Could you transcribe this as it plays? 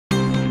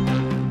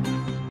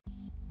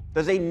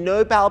Does a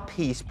Nobel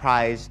Peace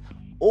Prize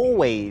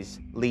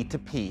always lead to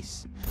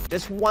peace?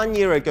 Just 1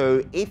 year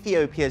ago,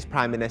 Ethiopia's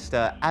Prime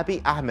Minister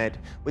Abiy Ahmed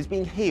was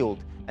being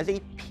hailed as a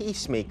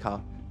peacemaker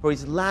for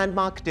his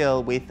landmark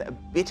deal with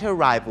bitter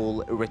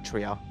rival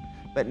Eritrea.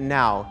 But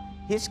now,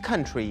 his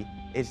country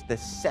is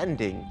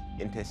descending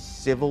into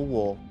civil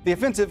war. The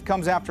offensive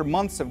comes after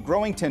months of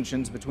growing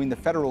tensions between the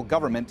federal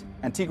government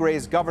and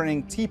Tigray's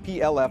governing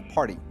TPLF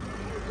party.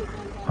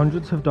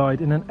 Hundreds have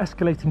died in an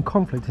escalating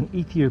conflict in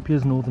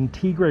Ethiopia's northern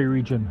Tigray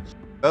region.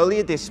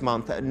 Earlier this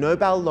month,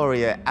 Nobel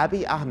laureate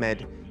Abiy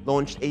Ahmed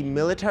launched a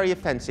military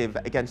offensive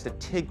against the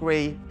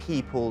Tigray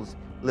People's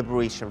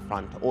Liberation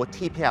Front, or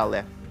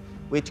TPLF,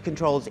 which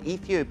controls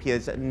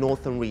Ethiopia's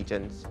northern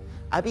regions.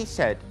 Abiy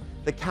said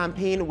the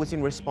campaign was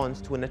in response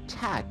to an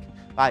attack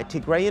by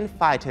Tigrayan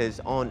fighters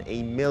on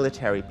a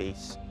military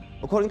base.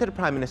 According to the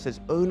Prime Minister's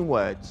own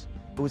words,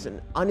 it was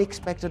an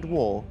unexpected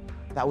war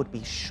that would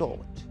be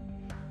short.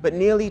 But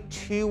nearly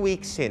 2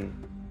 weeks in,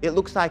 it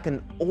looks like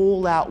an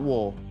all-out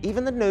war.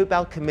 Even the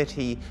Nobel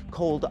Committee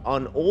called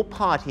on all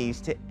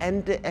parties to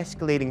end the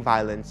escalating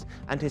violence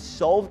and to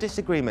solve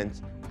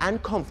disagreements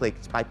and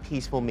conflicts by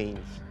peaceful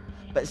means.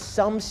 But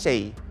some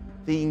say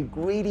the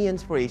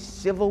ingredients for a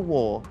civil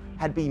war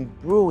had been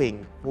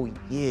brewing for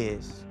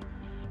years.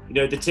 You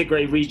know, the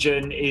Tigray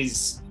region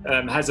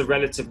has a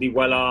relatively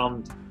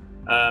well-armed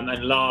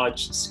and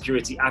large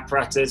security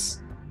apparatus,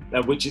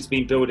 which it's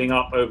been building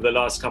up over the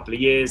last couple of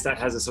years. That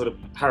has a sort of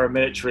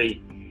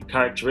paramilitary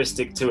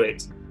characteristic to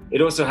it.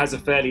 It also has a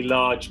fairly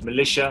large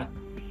militia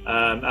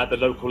at the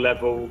local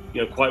level,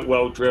 you know, quite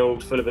well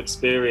drilled, full of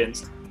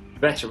experienced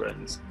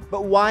veterans.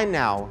 But why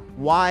now?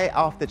 Why,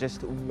 after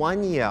just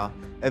 1 year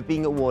of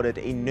being awarded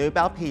a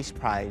Nobel Peace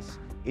Prize,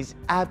 is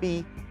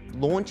Abiy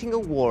launching a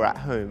war at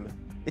home?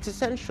 It's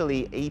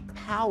essentially a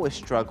power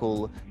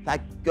struggle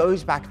that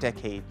goes back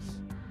decades.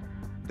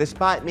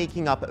 Despite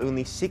making up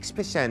only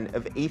 6%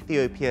 of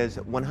Ethiopia's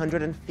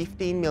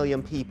 115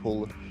 million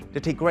people, the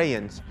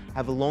Tigrayans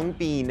have long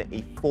been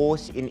a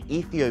force in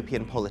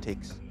Ethiopian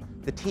politics.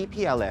 The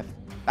TPLF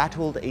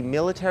battled a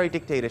military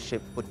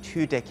dictatorship for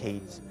 2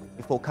 decades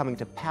before coming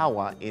to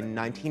power in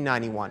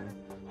 1991.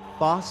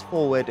 Fast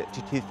forward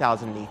to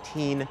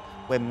 2018,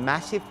 where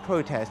massive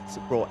protests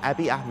brought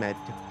Abiy Ahmed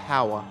to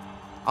power.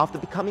 After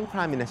becoming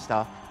Prime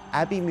Minister,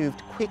 Abiy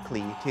moved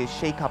quickly to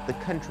shake up the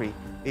country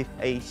with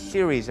a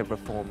series of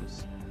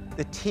reforms.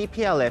 The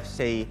TPLF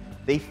say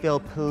they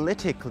feel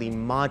politically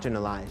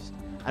marginalized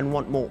and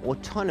want more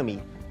autonomy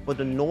for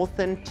the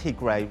northern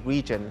Tigray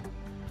region.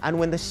 And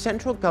when the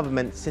central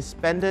government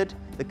suspended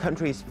the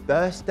country's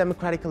first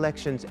democratic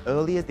elections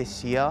earlier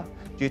this year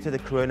due to the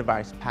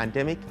coronavirus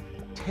pandemic,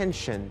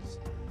 tensions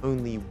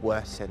only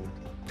worsened.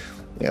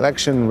 The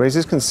election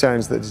raises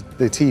concerns that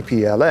the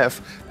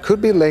TPLF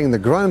could be laying the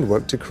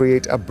groundwork to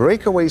create a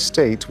breakaway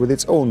state with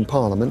its own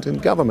parliament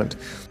and government.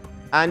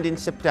 And in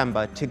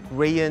September,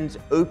 Tigrayans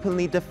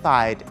openly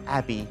defied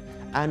Abiy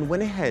and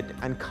went ahead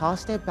and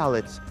cast their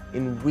ballots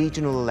in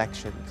regional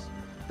elections.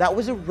 That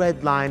was a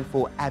red line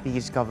for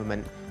Abiy's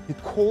government, who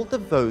called the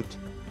vote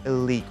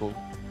illegal.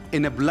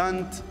 In a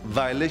blunt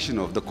violation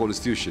of the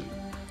constitution,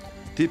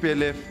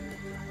 TPLF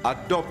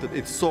adopted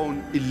its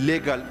own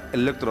illegal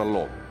electoral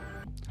law,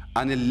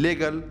 an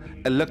illegal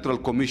electoral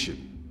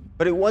commission.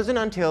 But it wasn't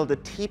until the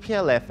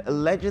TPLF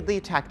allegedly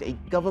attacked a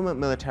government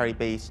military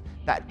base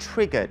that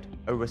triggered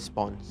a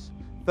response.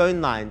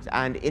 Phone lines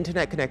and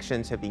internet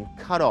connections have been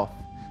cut off,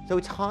 so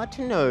it's hard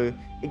to know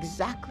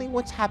exactly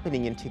what's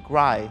happening in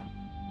Tigray.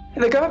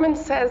 The government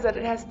says that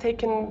it has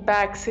taken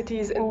back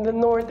cities in the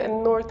north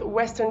and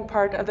northwestern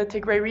part of the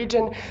Tigray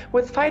region,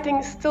 with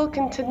fighting still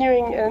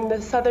continuing in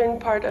the southern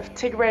part of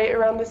Tigray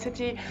around the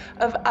city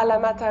of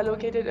Alamata,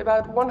 located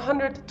about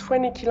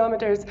 120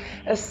 kilometers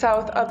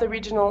south of the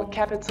regional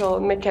capital,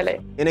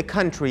 Mekelle. In a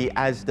country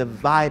as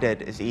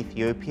divided as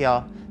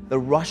Ethiopia, the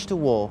rush to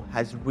war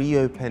has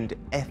reopened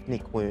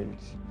ethnic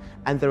wounds,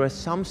 and there are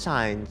some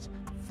signs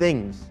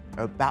things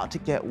are about to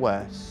get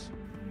worse.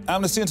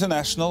 Amnesty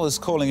International is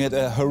calling it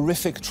a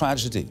horrific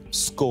tragedy.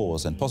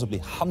 Scores and possibly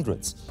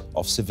hundreds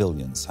of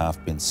civilians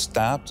have been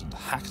stabbed and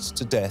hacked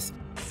to death.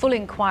 Full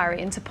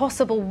inquiry into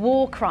possible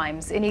war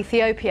crimes in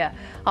Ethiopia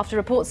after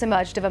reports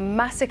emerged of a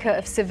massacre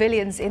of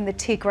civilians in the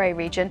Tigray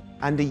region.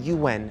 And the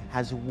UN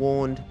has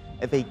warned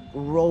of a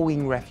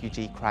growing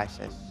refugee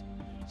crisis.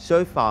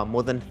 So far,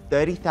 more than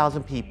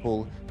 30,000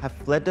 people have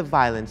fled the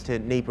violence to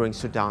neighboring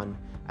Sudan,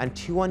 and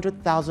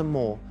 200,000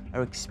 more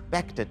are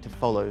expected to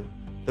follow.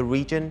 The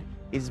region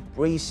is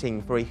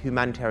bracing for a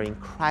humanitarian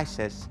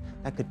crisis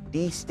that could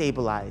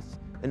destabilize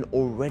an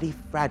already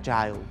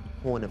fragile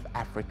Horn of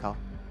Africa.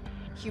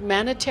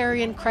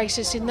 Humanitarian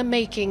crisis in the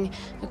making,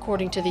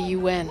 according to the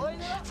UN.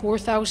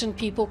 4,000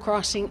 people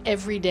crossing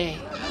every day.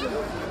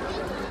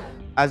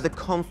 As the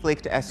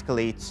conflict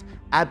escalates,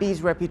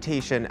 Abiy's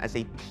reputation as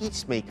a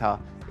peacemaker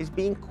is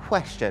being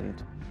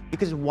questioned,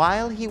 because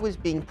while he was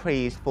being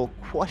praised for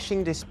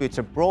quashing disputes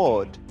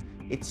abroad,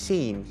 it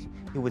seems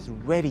he was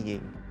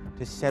readying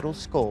to settle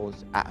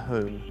scores at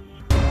home.